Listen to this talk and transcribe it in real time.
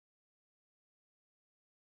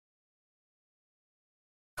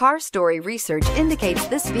Car Story research indicates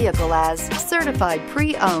this vehicle as certified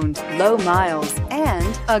pre-owned, low miles,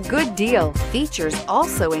 and a good deal. Features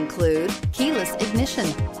also include keyless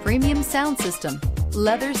ignition, premium sound system,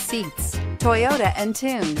 leather seats, Toyota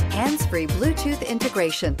Entune, hands-free Bluetooth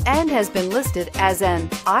integration, and has been listed as an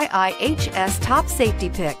IIHS Top Safety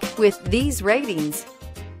Pick with these ratings.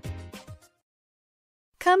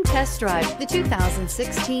 Come test drive the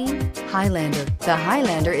 2016 Highlander. The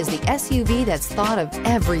Highlander is the SUV that's thought of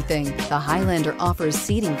everything. The Highlander offers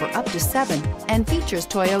seating for up to 7 and features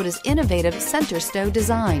Toyota's innovative center stow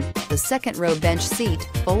design. The second row bench seat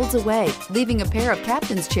folds away, leaving a pair of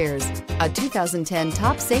captain's chairs. A 2010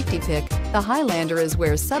 Top Safety Pick, the Highlander is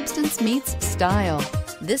where substance meets style.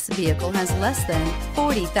 This vehicle has less than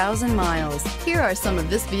 40,000 miles. Here are some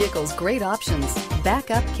of this vehicle's great options: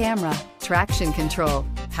 backup camera, traction control,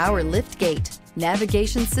 power lift gate,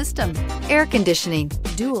 navigation system, air conditioning,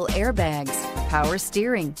 dual airbags, power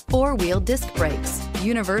steering, 4-wheel disc brakes,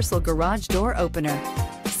 universal garage door opener,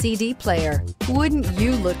 CD player. Wouldn't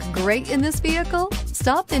you look great in this vehicle?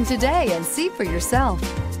 Stop in today and see for yourself.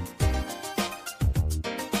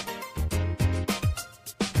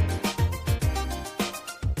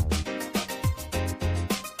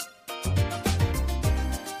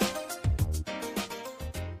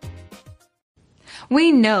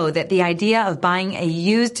 We know that the idea of buying a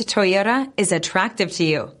used Toyota is attractive to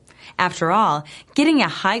you. After all, getting a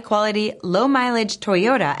high-quality, low-mileage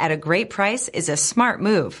Toyota at a great price is a smart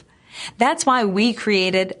move. That's why we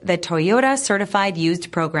created the Toyota Certified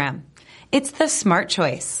Used program. It's the smart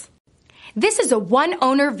choice. This is a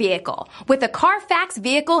one-owner vehicle with a CARFAX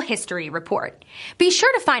Vehicle History Report. Be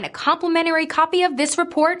sure to find a complimentary copy of this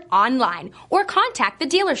report online or contact the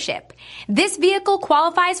dealership. This vehicle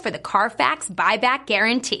qualifies for the CARFAX Buyback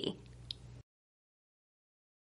Guarantee.